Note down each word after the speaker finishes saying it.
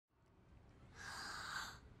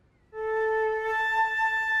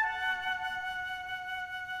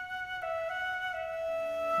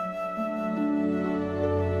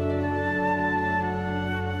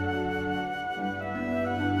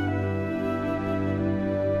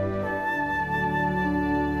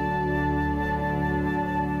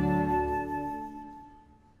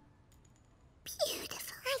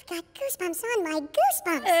goosebumps on my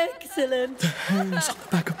goosebumps. Excellent. The hairs on the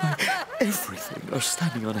back of my everything are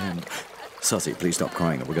standing on end. Susie, please stop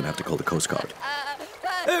crying or we're going to have to call the Coast Guard.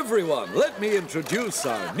 Everyone, let me introduce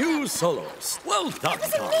our new soloist. Well done,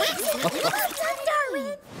 Tom. Well done,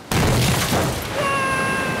 Darwin.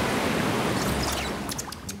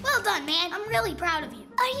 Well done, man. I'm really proud of you.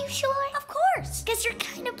 Are you sure? Of course. Because you're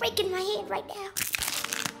kind of breaking my hand right now.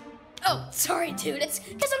 Oh, sorry, dude. It's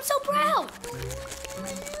because I'm so proud.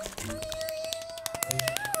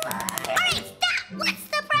 All right, stop. What's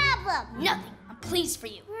the problem? Nothing. I'm pleased for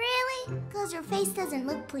you. Really? Because your face doesn't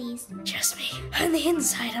look pleased. Just me. On the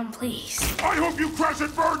inside, I'm pleased. I hope you crash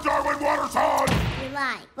and burn, Darwin Waterson! You're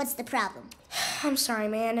lying. What's the problem? I'm sorry,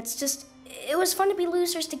 man. It was fun to be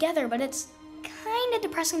losers together, but it's kind of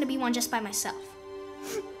depressing to be one just by myself.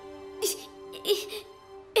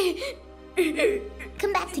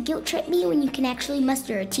 Come back to guilt trip me when you can actually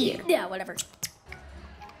muster a tear. Yeah, whatever.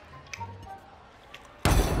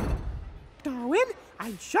 Darwin,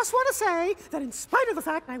 I just want to say that in spite of the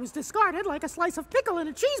fact I was discarded like a slice of pickle in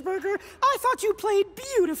a cheeseburger, I thought you played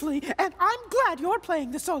beautifully, and I'm glad you're playing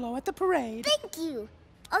the solo at the parade. Thank you.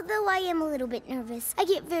 Although I am a little bit nervous. I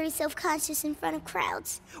get very self-conscious in front of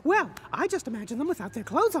crowds. Well, I just imagine them without their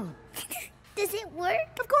clothes on. Does it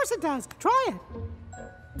work? Of course it does. Try it.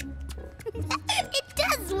 It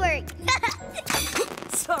does work.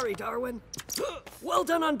 Sorry, Darwin. Well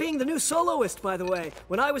done on being the new soloist, by the way.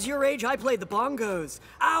 When I was your age, I played the bongos.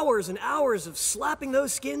 Hours and hours of slapping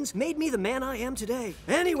those skins made me the man I am today.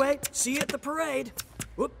 Anyway, see you at the parade.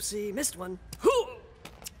 Whoopsie, missed one.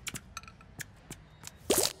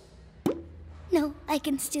 No, I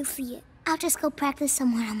can still see it. I'll just go practice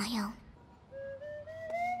somewhere on my own.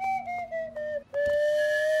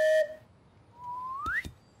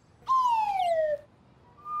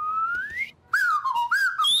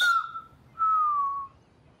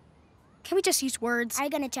 Can we just use words? Are you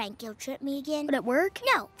gonna try and guilt trip me again? Would it work?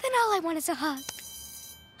 No. Then all I want is a hug.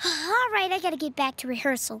 All right, I gotta get back to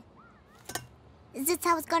rehearsal. Is this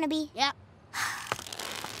how it's gonna be? Yep.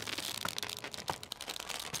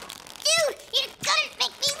 Dude, you're gonna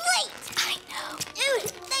make me late! I know. Dude,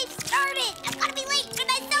 they've started! I'm gonna be late for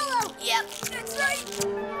my solo! Yep, that's right.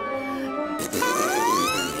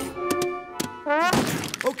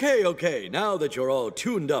 Okay, now that you're all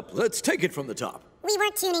tuned up, let's take it from the top. We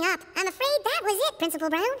weren't tuning up. I'm afraid that was it, Principal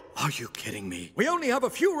Brown. Are you kidding me? We only have a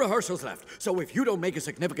few rehearsals left, so if you don't make a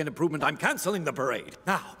significant improvement, I'm canceling the parade.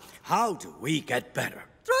 Now, how do we get better?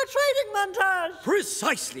 Through a training montage.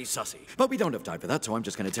 Precisely, Sussy. But we don't have time for that, so I'm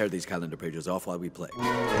just going to tear these calendar pages off while we play.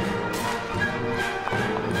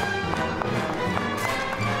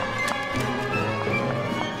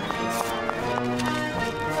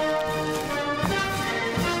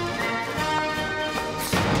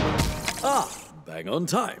 Bang on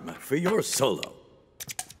time for your solo.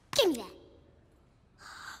 Give me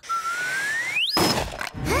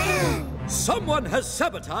that. Someone has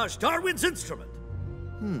sabotaged Darwin's instrument.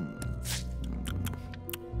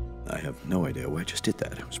 I have no idea why I just did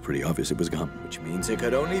that. It was pretty obvious it was gum, which means it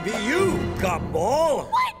could only be you, Gumball.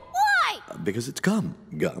 What? Why? Because it's gum.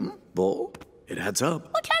 Gumball. It adds up.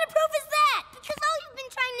 What kind of proof is that? Because all you've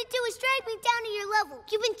been trying to do is drag me down to your level.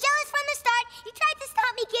 You've been jealous from the start. You tried to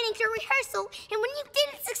stop me getting to rehearsal, and when you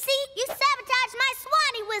didn't succeed, you sabotaged my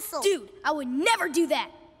Swanee whistle. Dude, I would never do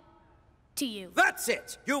that to you. That's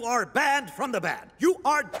it. You are banned from the band. You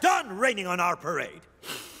are done raining on our parade.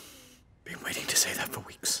 Been waiting to say that for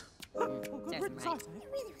weeks. Good ball,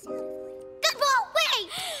 wait!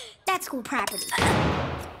 That's school property.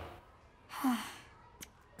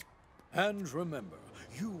 And remember,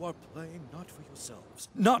 you are playing not for yourselves,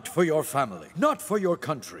 not for your family, not for your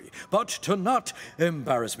country, but to not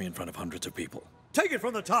embarrass me in front of hundreds of people. Take it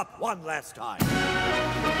from the top one last time.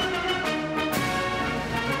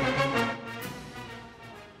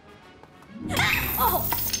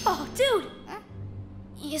 Oh, dude! Huh?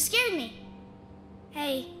 You scared me.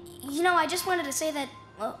 Hey, you know, I just wanted to say that,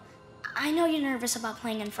 well, I know you're nervous about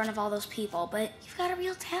playing in front of all those people, but you've got a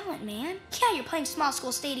real talent, man. Yeah, you're playing small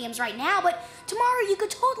school stadiums right now, but tomorrow you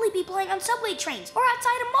could totally be playing on subway trains or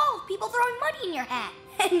outside a mall with people throwing money in your hat.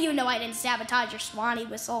 And you know I didn't sabotage your Swanee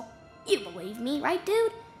whistle. You believe me, right,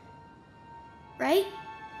 dude? Right?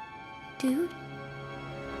 Dude?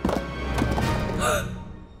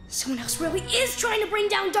 Someone else really is trying to bring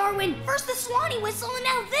down Darwin. First the Swanee whistle and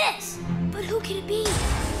now this. But who could it be?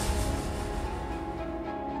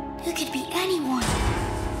 It could be anyone.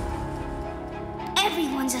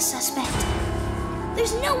 Everyone's a suspect.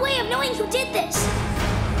 There's no way of knowing who did this.